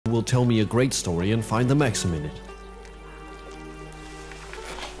will tell me a great story and find the maxim in it.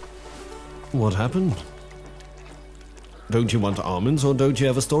 What happened? Don't you want almonds, or don't you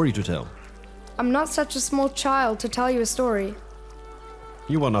have a story to tell? I'm not such a small child to tell you a story.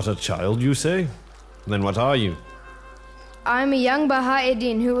 You are not a child, you say? Then what are you? I am a young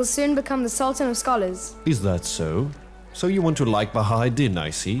al-Dīn who will soon become the Sultan of Scholars. Is that so? So you want to like al-Dīn, I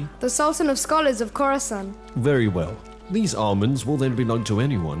see. The Sultan of Scholars of Khorasan. Very well. These almonds will then belong to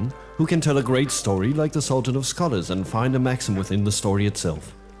anyone who can tell a great story like the Sultan of Scholars and find a maxim within the story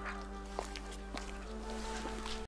itself.